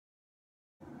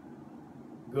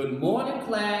Good morning,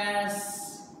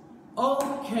 class.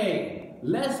 Okay,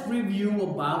 let's review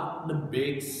about the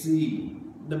big C,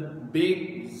 the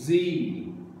big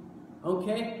Z.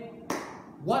 Okay,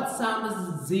 what sound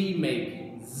does Z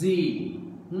make? Z.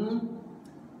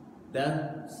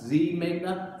 The Z make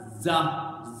the Z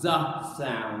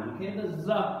sound. Okay, the Z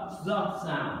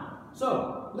sound.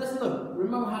 So let's look.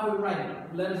 Remember how we write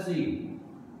it? Letter Z.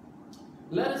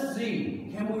 Letter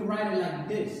Z. Can we write it like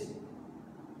this?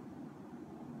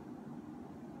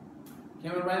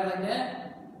 Can we write it like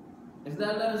that? Is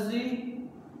that letter Z?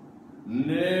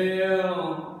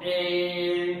 No.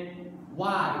 And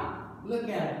why? Look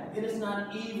at it. It is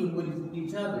not even with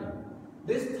each other.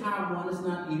 This top one is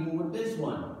not even with this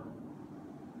one.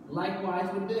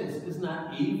 Likewise with this, it's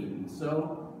not even.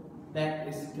 So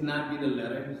that cannot be the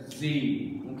letter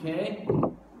Z. Okay?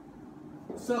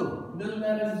 So the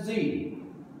letter Z.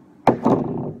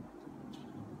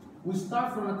 We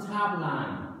start from the top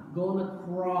line, going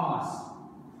across,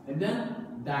 and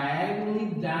then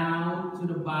diagonally down to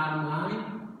the bottom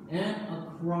line, and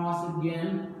across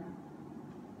again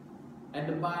at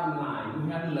the bottom line.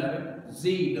 We have the letter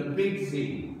Z, the big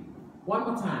Z. One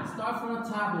more time. Start from the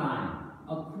top line,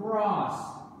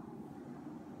 across,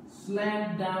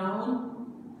 slant down,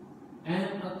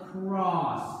 and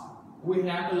across. We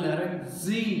have the letter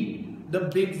Z, the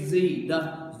big Z,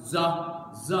 the Z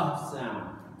sound.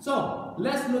 So,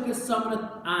 let's look at some of the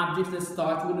objects that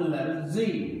start with the letter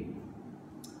Z.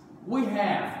 We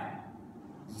have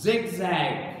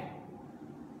zigzag,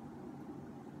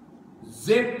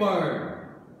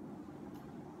 zipper,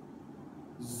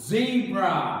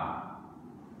 zebra,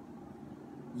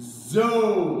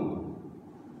 zoom,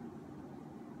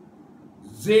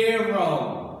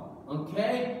 zero.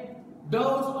 Okay?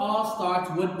 Those all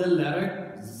start with the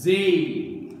letter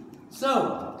Z.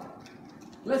 So,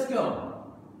 let's go.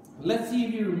 Let's see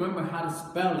if you remember how to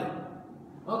spell it.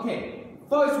 Okay,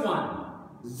 first one,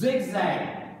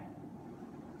 zigzag.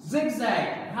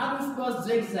 Zigzag. How do you spell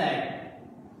zigzag?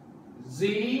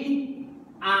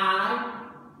 Z-I.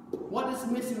 What is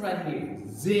missing right here?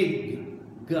 Zig.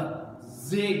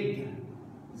 Zig.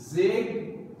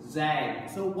 Zig-zag.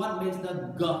 So what makes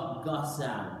the g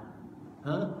sound?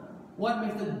 Huh? What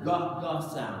makes the g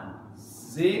sound?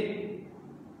 Zig.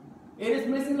 It is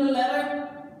missing the letter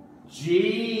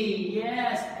G.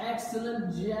 Yes,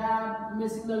 excellent job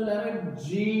missing the letter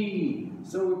G.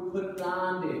 So we put it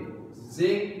on there.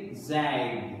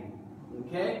 Zigzag.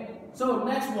 Okay? So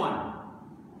next one.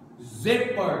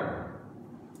 Zipper.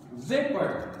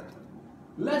 Zipper.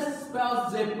 Let's spell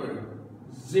zipper.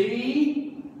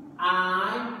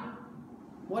 Z-I.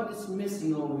 What is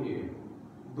missing over here?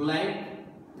 Blank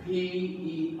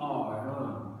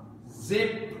P-E-R.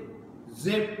 Zip.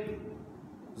 Zip.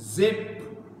 Zip.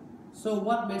 So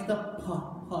what makes the p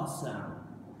sound?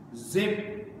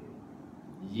 Zip.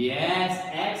 Yes,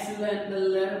 excellent. The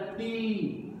letter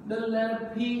P. The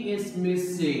letter P is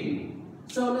missing.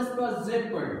 So let's spell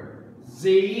zipper.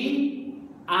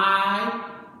 Z-I-P-P-E-R.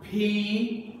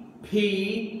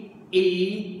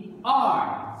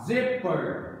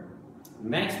 Zipper.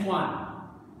 Next one.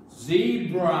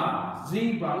 Zebra.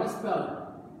 Zebra. Let's spell it.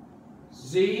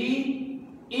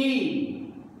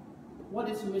 Z-E. What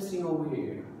is missing over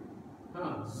here?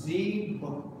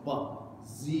 Zebra.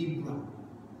 Zebra.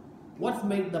 What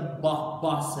makes the b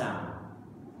sound?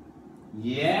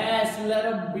 Yes,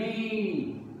 letter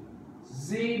B.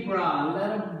 Zebra,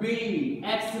 letter B.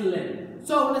 Excellent.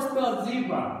 So let's spell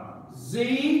zebra.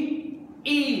 Z-E-B-R-A.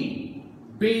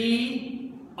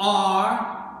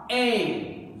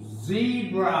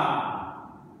 Zebra.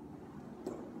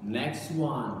 Next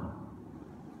one.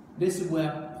 This is where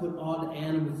I put all the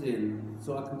animals in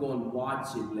so I can go and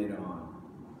watch it later on.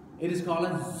 It is called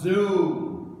a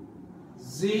zoo.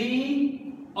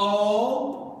 Z-O.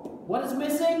 What is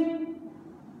missing?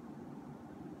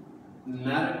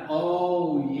 Not an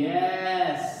O.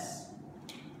 Yes.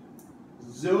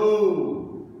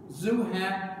 Zoo. Zoo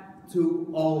have two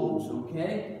O's,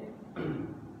 okay?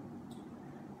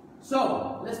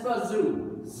 So, let's spell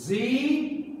zoo.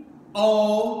 Z-O-O.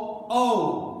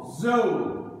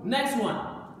 Zoo. Next one.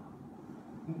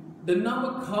 The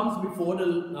number comes before the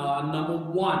number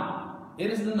 1.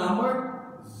 It is the number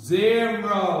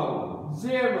 0.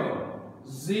 0.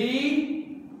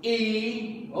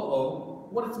 Z-E.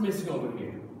 What is missing over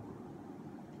here?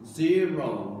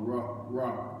 0.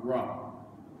 R.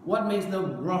 What makes the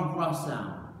r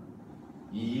sound?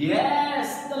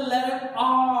 Yes, the letter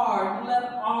R. The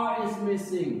letter R is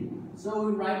missing. So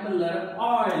we write the letter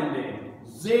R in there.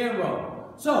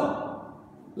 0. So,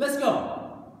 let's go.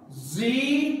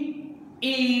 Z-E-R-O.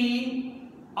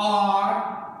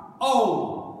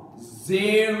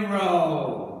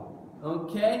 0.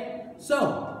 Okay?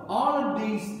 So, all of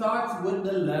these starts with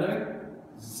the letter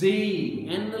Z.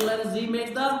 And the letter Z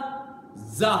makes the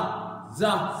Z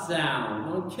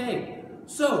sound. Okay?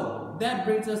 So, that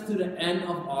brings us to the end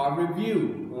of our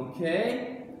review.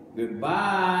 Okay?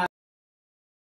 Goodbye.